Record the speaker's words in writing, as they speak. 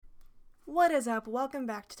What is up? Welcome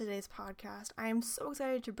back to today's podcast. I am so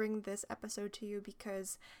excited to bring this episode to you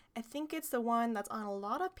because I think it's the one that's on a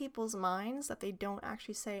lot of people's minds that they don't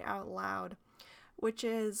actually say out loud, which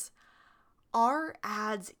is, are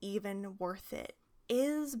ads even worth it?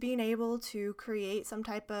 Is being able to create some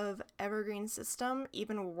type of evergreen system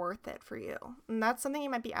even worth it for you? And that's something you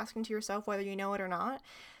might be asking to yourself, whether you know it or not,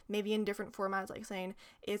 maybe in different formats, like saying,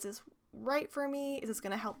 is this right for me? Is this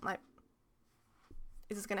going to help my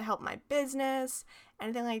business?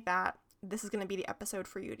 Anything like that, this is going to be the episode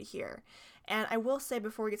for you to hear. And I will say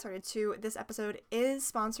before we get started too, this episode is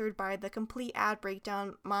sponsored by The Complete Ad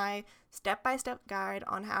Breakdown, my step-by-step guide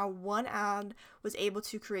on how one ad was able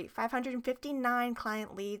to create 559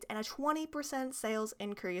 client leads and a 20% sales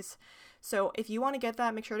increase. So if you want to get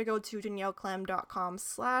that, make sure to go to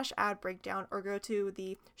danielleclem.com/ad breakdown or go to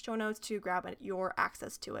the show notes to grab your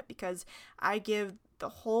access to it, because I give the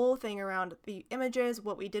whole thing around the images,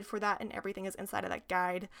 what we did for that, and everything is inside of that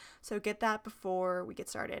guide. So get that before we get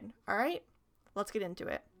started. All right, let's get into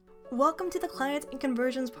it. Welcome to the Clients and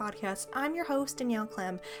Conversions Podcast. I'm your host, Danielle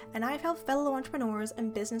Clem, and I've helped fellow entrepreneurs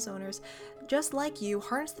and business owners just like you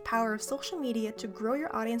harness the power of social media to grow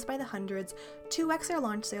your audience by the hundreds, 2x their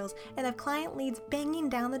launch sales, and have client leads banging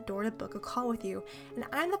down the door to book a call with you. And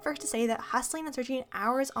I'm the first to say that hustling and searching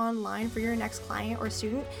hours online for your next client or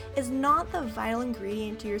student is not the vital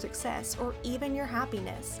ingredient to your success or even your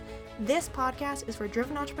happiness. This podcast is for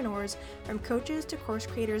driven entrepreneurs, from coaches to course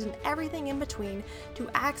creators and everything in between, to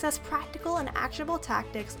access practical and actionable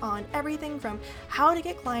tactics on everything from how to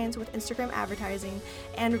get clients with Instagram advertising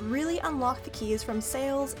and really unlock the keys from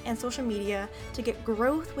sales and social media to get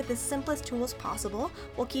growth with the simplest tools possible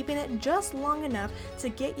while keeping it just long enough to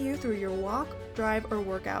get you through your walk, drive, or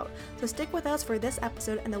workout. So stick with us for this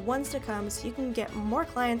episode and the ones to come so you can get more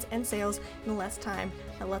clients and sales in less time.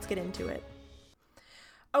 Now let's get into it.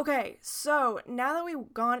 Okay, so now that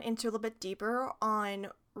we've gone into a little bit deeper on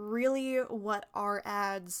really what our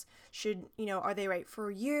ads should, are they right for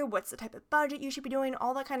you? What's the type of budget you should be doing?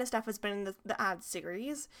 All that kind of stuff has been in the ad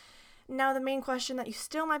series. Now, the main question that you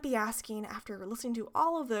still might be asking after listening to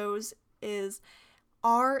all of those is,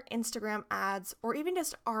 are Instagram ads, or even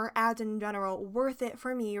just are ads in general, worth it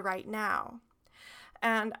for me right now?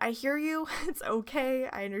 And I hear you, it's okay,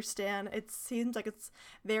 I understand. It seems like it's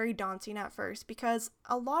very daunting at first, because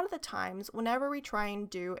a lot of the times, whenever we try and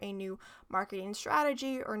do a new marketing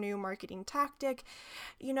strategy or new marketing tactic,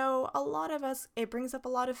 a lot of us, it brings up a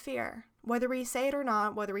lot of fear. Whether we say it or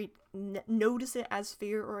not, whether we notice it as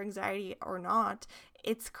fear or anxiety or not,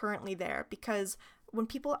 it's currently there. Because when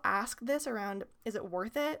people ask this around, is it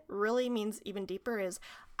worth it, really means even deeper is,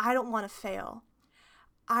 I don't want to fail.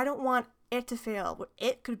 I don't want it to fail.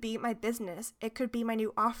 It could be my business. It could be my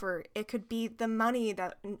new offer. It could be the money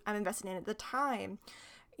that I'm investing in at the time.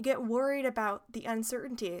 Get worried about the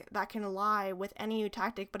uncertainty that can lie with any new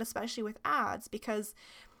tactic, but especially with ads, because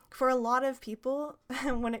for a lot of people,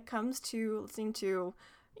 when it comes to listening to,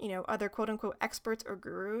 other quote unquote experts or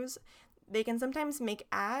gurus, they can sometimes make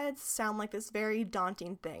ads sound like this very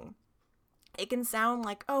daunting thing. It can sound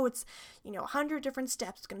like, oh, it's, 100 different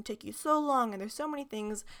steps. It's going to take you so long and there's so many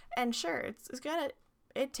things. And sure,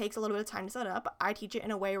 it takes a little bit of time to set up. I teach it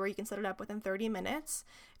in a way where you can set it up within 30 minutes.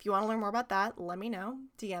 If you want to learn more about that, let me know,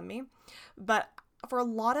 DM me. But for a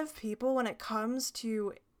lot of people, when it comes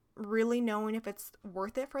to really knowing if it's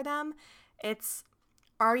worth it for them, it's,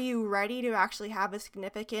 are you ready to actually have a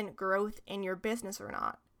significant growth in your business or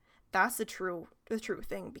not? That's the true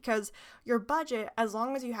thing, because your budget, as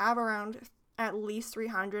long as you have around at least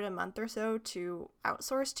 $300 a month or so to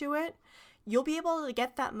outsource to it, you'll be able to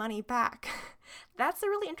get that money back. That's a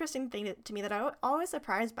really interesting thing to me that I'm always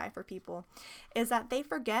surprised by for people, is that they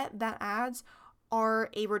forget that ads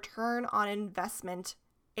are a return on investment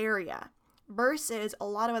area versus a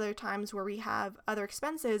lot of other times where we have other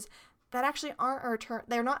expenses that actually aren't a return.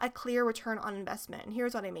 They're not a clear return on investment. And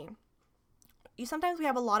here's what I mean. Sometimes we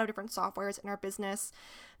have a lot of different softwares in our business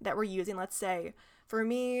that we're using. Let's say, for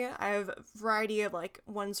me, I have a variety of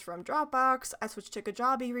ones from Dropbox. I switched to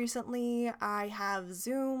Kajabi recently. I have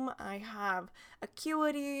Zoom. I have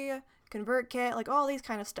Acuity, ConvertKit, all these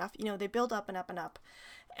kind of stuff. They build up and up and up.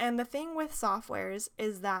 And the thing with softwares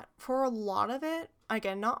is that for a lot of it,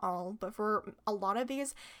 again, not all, but for a lot of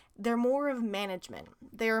these, they're more of management.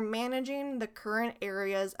 They're managing the current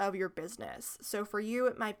areas of your business. So for you,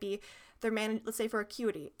 it might be let's say for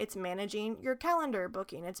Acuity, it's managing your calendar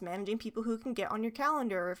booking. It's managing people who can get on your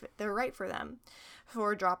calendar if they're right for them.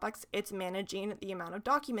 For Dropbox, it's managing the amount of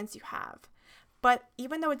documents you have. But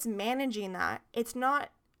even though it's managing that, it's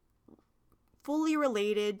not fully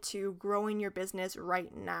related to growing your business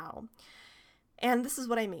right now. And this is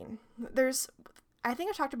what I mean. I think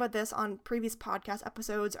I've talked about this on previous podcast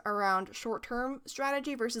episodes around short-term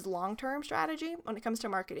strategy versus long-term strategy when it comes to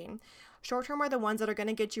marketing. Short-term are the ones that are going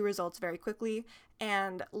to get you results very quickly,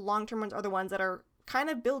 and long-term ones are the ones that are kind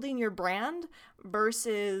of building your brand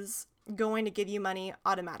versus going to give you money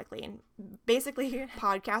automatically. And basically,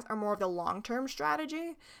 podcasts are more of the long-term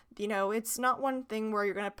strategy. It's not one thing where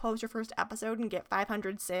you're going to post your first episode and get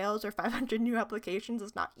 500 sales or 500 new applications.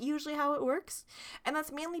 It's not usually how it works. And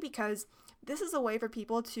that's mainly because this is a way for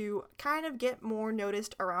people to kind of get more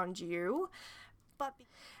noticed around you, but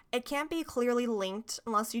it can't be clearly linked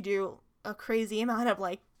unless you do a crazy amount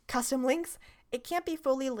of custom links. It can't be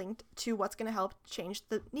fully linked to what's going to help change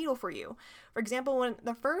the needle for you. For example, when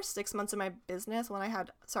the first 6 months of my business,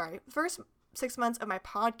 first 6 months of my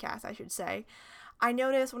podcast, I should say, I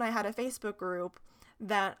noticed when I had a Facebook group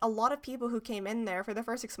that a lot of people who came in there for the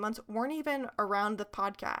first 6 months weren't even around the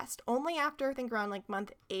podcast. Only after, I think, around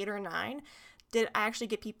month 8 or 9 did I actually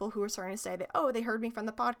get people who were starting to say that, oh, they heard me from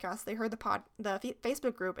the podcast, they heard the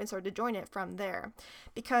Facebook group and started to join it from there,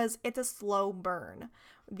 because it's a slow burn.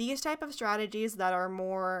 These type of strategies that are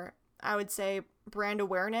more, I would say, brand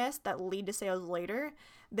awareness that lead to sales later,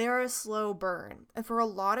 they're a slow burn. And for a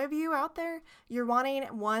lot of you out there, you're wanting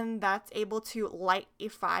one that's able to light a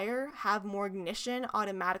fire, have more ignition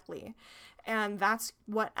automatically. And that's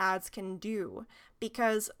what ads can do.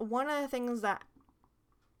 Because one of the things that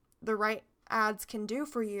the right ads can do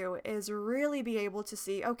for you is really be able to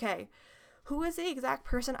see, okay, who is the exact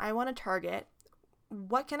person I want to target?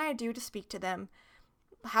 What can I do to speak to them?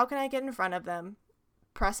 How can I get in front of them?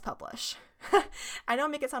 Press publish. I know I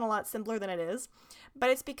make it sound a lot simpler than it is, but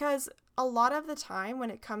it's because a lot of the time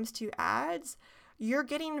when it comes to ads, you're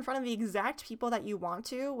getting in front of the exact people that you want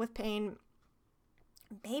to with paying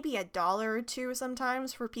maybe $1 or $2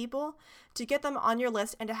 sometimes for people to get them on your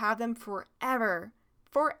list and to have them forever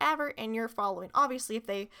in your following. Obviously, if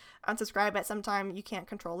they unsubscribe at some time, you can't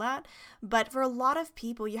control that. But for a lot of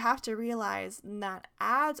people, you have to realize that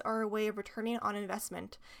ads are a way of returning on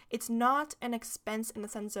investment. It's not an expense in the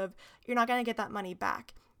sense of you're not going to get that money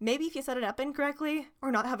back. Maybe if you set it up incorrectly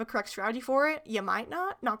or not have a correct strategy for it, you might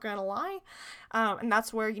not going to lie. And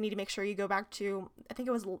that's where you need to make sure you go back to, I think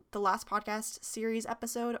it was the last podcast series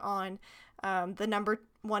episode on the number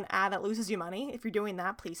one ad that loses you money. If you're doing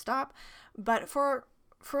that, please stop. But for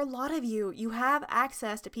a lot of you, you have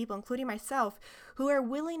access to people, including myself, who are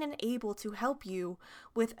willing and able to help you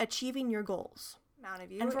with achieving your goals.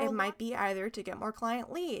 And it might be either to get more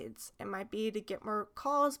client leads, it might be to get more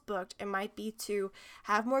calls booked, it might be to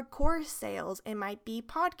have more course sales, it might be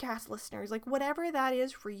podcast listeners, whatever that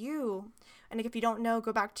is for you. And if you don't know,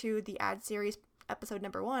 go back to the ad series episode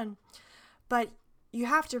number 1. But you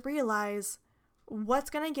have to realize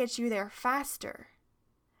what's going to get you there faster,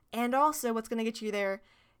 and also what's going to get you there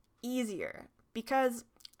easier, because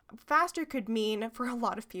faster could mean, for a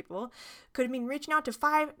lot of people, could mean reaching out to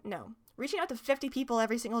 50 people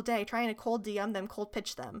every single day, trying to cold DM them, cold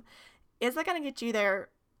pitch them. Is that going to get you there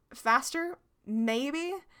faster?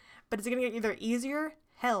 Maybe. But is it going to get you there easier?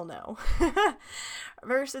 Hell no.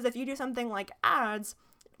 Versus if you do something like ads,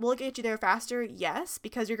 will it get you there faster? Yes,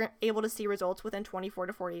 because you're able to see results within 24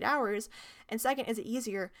 to 48 hours. And second, is it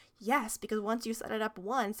easier? Yes, because once you set it up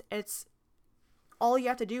once, it's all you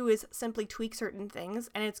have to do is simply tweak certain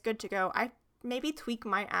things and it's good to go. I maybe tweak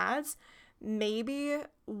my ads maybe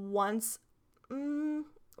once a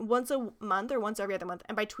month or once every other month.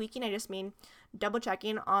 And by tweaking, I just mean double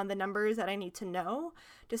checking on the numbers that I need to know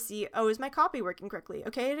to see, oh, is my copy working correctly?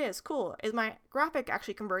 Okay, it is. Cool. Is my graphic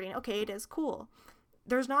actually converting? Okay, it is. Cool.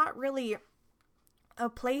 There's not really a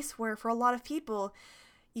place where, for a lot of people,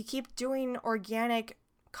 you keep doing organic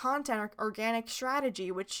content or organic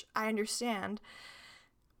strategy, which I understand,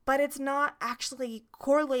 but it's not actually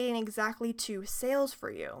correlating exactly to sales for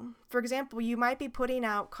you. For example, you might be putting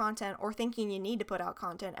out content or thinking you need to put out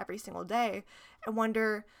content every single day and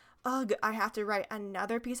wonder, ugh, I have to write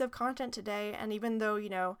another piece of content today. And even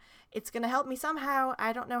though, it's going to help me somehow,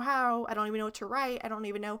 I don't know how, I don't even know what to write, I don't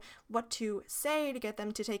even know what to say to get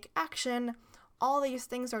them to take action. All these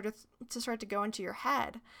things are to start to go into your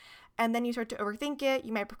head. And then you start to overthink it.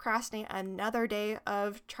 You might procrastinate another day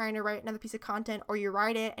of trying to write another piece of content, or you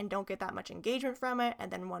write it and don't get that much engagement from it and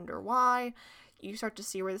then wonder why. You start to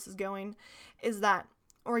see where this is going. Is that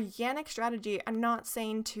organic strategy? I'm not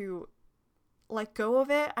saying to let go of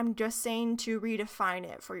it. I'm just saying to redefine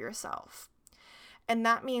it for yourself. And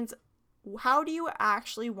that means, how do you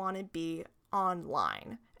actually want to be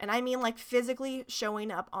online? And I mean physically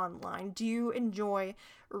showing up online. Do you enjoy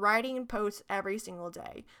writing posts every single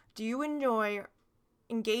day? Do you enjoy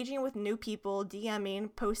engaging with new people,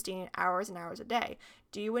 DMing, posting hours and hours a day?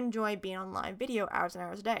 Do you enjoy being on live video hours and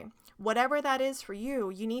hours a day? Whatever that is for you,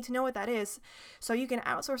 you need to know what that is so you can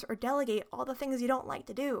outsource or delegate all the things you don't like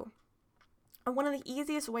to do. And one of the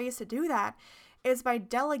easiest ways to do that is by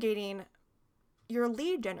delegating your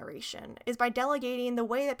lead generation, is by delegating the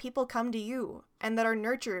way that people come to you and that are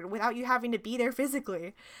nurtured without you having to be there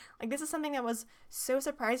physically. Like, this is something that was so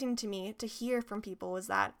surprising to me to hear from people, is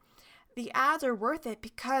that the ads are worth it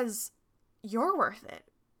because you're worth it.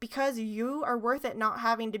 Because you are worth it not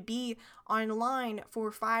having to be online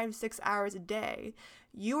for 5-6 hours a day.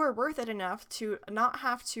 You are worth it enough to not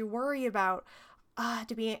have to worry about have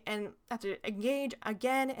to engage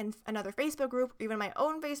again in another Facebook group, or even my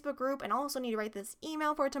own Facebook group, and also need to write this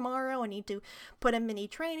email for tomorrow. I need to put a mini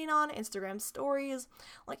training on Instagram stories.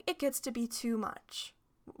 Like, it gets to be too much.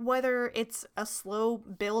 Whether it's a slow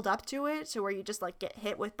build up to it, to where you just like get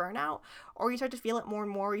hit with burnout, or you start to feel it more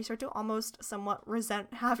and more, you start to almost somewhat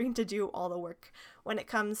resent having to do all the work when it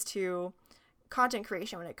comes to content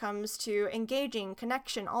creation, when it comes to engaging,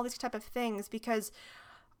 connection, all these type of things, because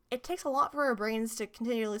it takes a lot for our brains to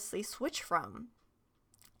continuously switch from.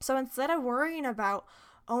 So instead of worrying about,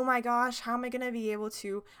 oh my gosh, how am I going to be able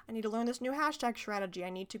to, I need to learn this new hashtag strategy, I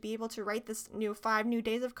need to be able to write this new 5 new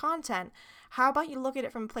days of content, how about you look at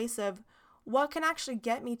it from a place of what can actually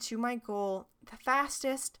get me to my goal the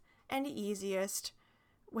fastest and easiest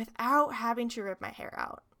without having to rip my hair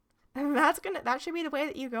out. And that should be the way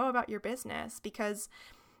that you go about your business, because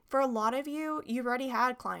for a lot of you, you've already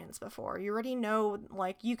had clients before. You already know,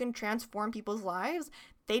 like, you can transform people's lives.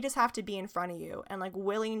 They just have to be in front of you and like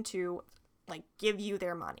willing to like give you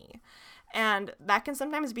their money. And that can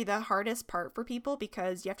sometimes be the hardest part for people,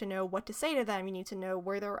 because you have to know what to say to them. You need to know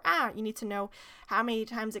where they're at. You need to know how many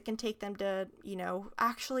times it can take them to,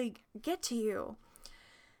 actually get to you.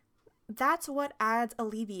 That's what ads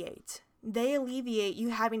alleviate. They alleviate you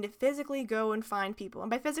having to physically go and find people.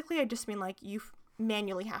 And by physically, I just mean like you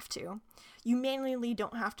manually have to. You manually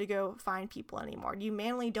don't have to go find people anymore. You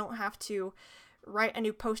manually don't have to write a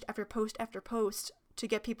new post after post after post to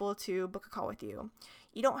get people to book a call with you.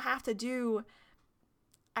 You don't have to do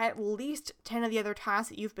at least 10 of the other tasks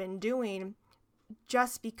that you've been doing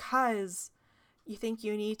just because you think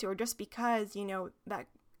you need to, or just because, that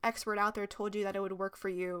expert out there told you that it would work for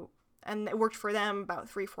you and it worked for them about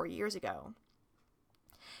 3-4 years ago.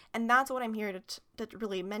 And that's what I'm here to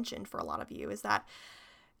really mention for a lot of you, is that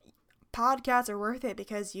podcasts are worth it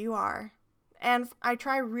because you are. And I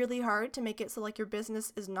try really hard to make it so like your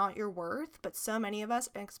business is not your worth, but so many of us,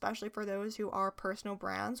 especially for those who are personal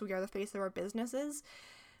brands, we are the face of our businesses.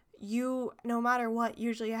 You, no matter what,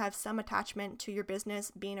 usually have some attachment to your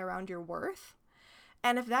business being around your worth.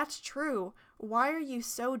 And if that's true, why are you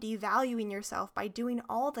so devaluing yourself by doing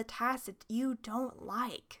all the tasks that you don't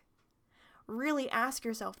like? Really ask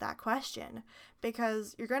yourself that question,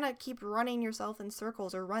 because you're going to keep running yourself in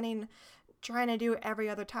circles, or trying to do every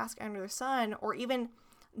other task under the sun, or even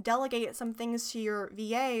delegate some things to your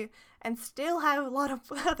VA and still have a lot of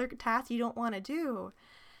other tasks you don't want to do.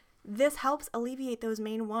 This helps alleviate those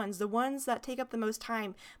main ones, the ones that take up the most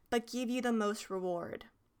time but give you the most reward.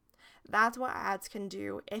 That's what ads can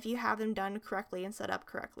do if you have them done correctly and set up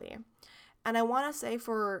correctly. And I want to say,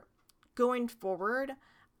 for going forward,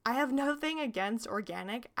 I have nothing against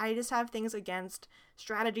organic. I just have things against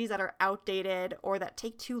strategies that are outdated, or that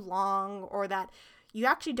take too long, or that you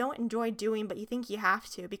actually don't enjoy doing but you think you have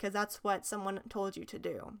to because that's what someone told you to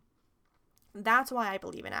do. That's why I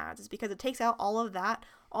believe in ads, is because it takes out all that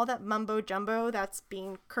mumbo jumbo that's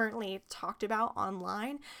being currently talked about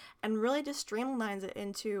online, and really just streamlines it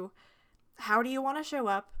into, how do you want to show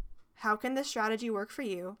up? How can this strategy work for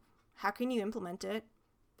you? How can you implement it?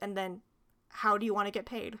 And then, how do you want to get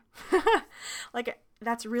paid? Like,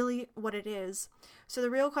 that's really what it is. So the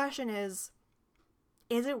real question is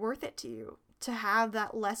it worth it to you to have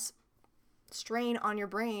that less strain on your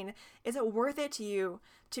brain? Is it worth it to you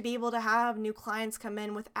to be able to have new clients come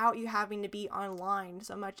in without you having to be online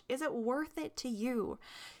so much? Is it worth it to you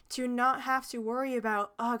to not have to worry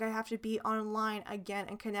about, I have to be online again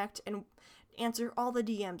and connect and answer all the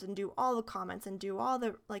DMs and do all the comments and do all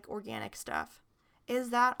the organic stuff?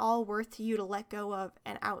 Is that all worth to you to let go of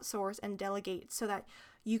and outsource and delegate so that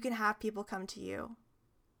you can have people come to you?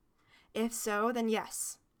 If so, then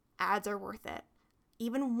yes, ads are worth it.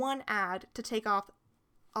 Even one ad to take off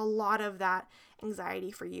a lot of that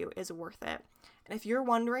anxiety for you is worth it. And if you're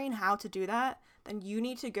wondering how to do that, then you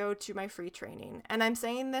need to go to my free training. And I'm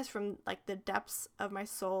saying this from the depths of my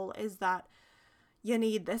soul, is that you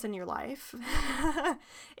need this in your life.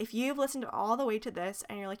 If you've listened all the way to this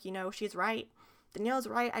and you're like, she's right, Danielle's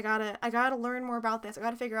right. I gotta learn more about this. I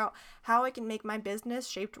gotta figure out how I can make my business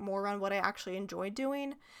shaped more around what I actually enjoy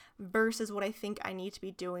doing versus what I think I need to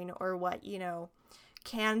be doing, or what,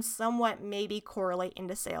 can somewhat maybe correlate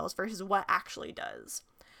into sales versus what actually does.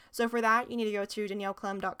 So for that, you need to go to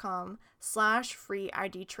danielleclem.com/free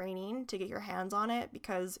ID training to get your hands on it,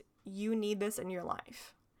 because you need this in your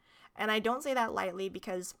life. And I don't say that lightly,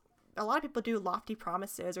 because a lot of people do lofty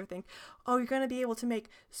promises or think, oh, you're going to be able to make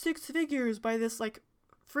 6 figures by this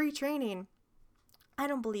free training. I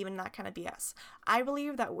don't believe in that kind of BS. I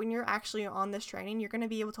believe that when you're actually on this training, you're going to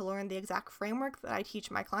be able to learn the exact framework that I teach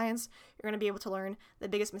my clients. You're going to be able to learn the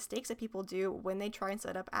biggest mistakes that people do when they try and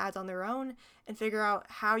set up ads on their own, and figure out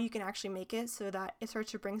how you can actually make it so that it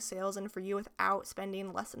starts to bring sales in for you without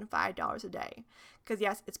spending less than $5 a day. Because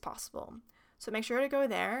yes, it's possible. So make sure to go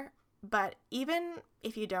there. But even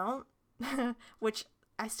if you don't, which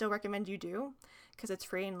I still recommend you do because it's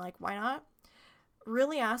free and why not?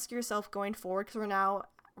 Really ask yourself going forward, because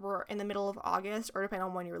we're in the middle of August, or depending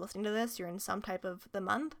on when you're listening to this, you're in some type of the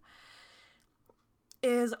month,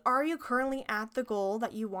 are you currently at the goal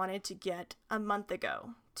that you wanted to get a month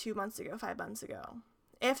ago, 2 months ago, 5 months ago?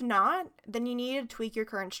 If not, then you need to tweak your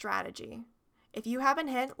current strategy. If you haven't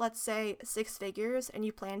hit, let's say, 6 figures and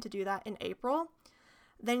you plan to do that in April,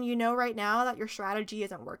 then you know right now that your strategy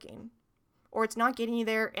isn't working, or it's not getting you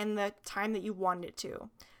there in the time that you wanted it to.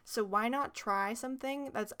 So why not try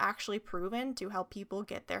something that's actually proven to help people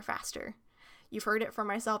get there faster? You've heard it from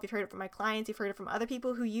myself, you've heard it from my clients, you've heard it from other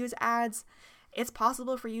people who use ads. It's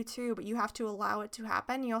possible for you too, but you have to allow it to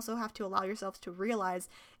happen. You also have to allow yourself to realize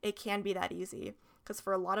it can be that easy. Because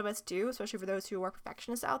for a lot of us too, especially for those who are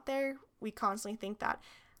perfectionists out there, we constantly think that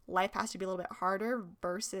life has to be a little bit harder,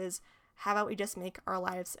 versus how about we just make our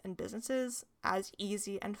lives and businesses as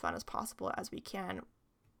easy and fun as possible as we can,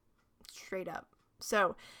 straight up.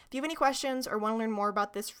 So if you have any questions or want to learn more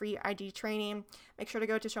about this free ID training, make sure to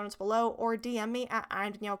go to show notes below, or DM me at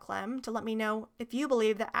I'm Danielle Clem to let me know if you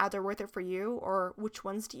believe that ads are worth it for you, or which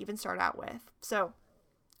ones to even start out with. So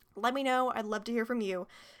let me know. I'd love to hear from you,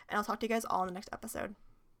 and I'll talk to you guys all in the next episode.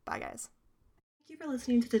 Bye, guys. Thank you for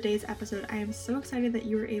listening to today's episode. I am so excited that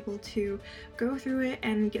you were able to go through it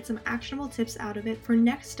and get some actionable tips out of it. For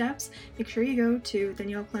next steps, make sure you go to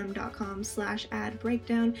danielleclem.com/ad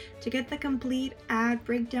breakdown to get the complete ad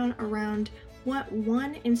breakdown around what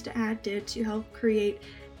one Insta ad did to help create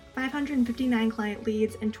 559 client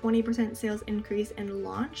leads and 20% sales increase in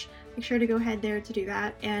launch. Make sure to go ahead there to do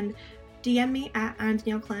that, and DM me at I'm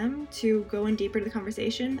Danielle Clem to go in deeper to the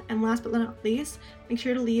conversation. And last but not least, make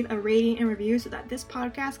sure to leave a rating and review so that this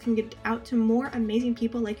podcast can get out to more amazing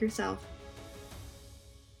people like yourself.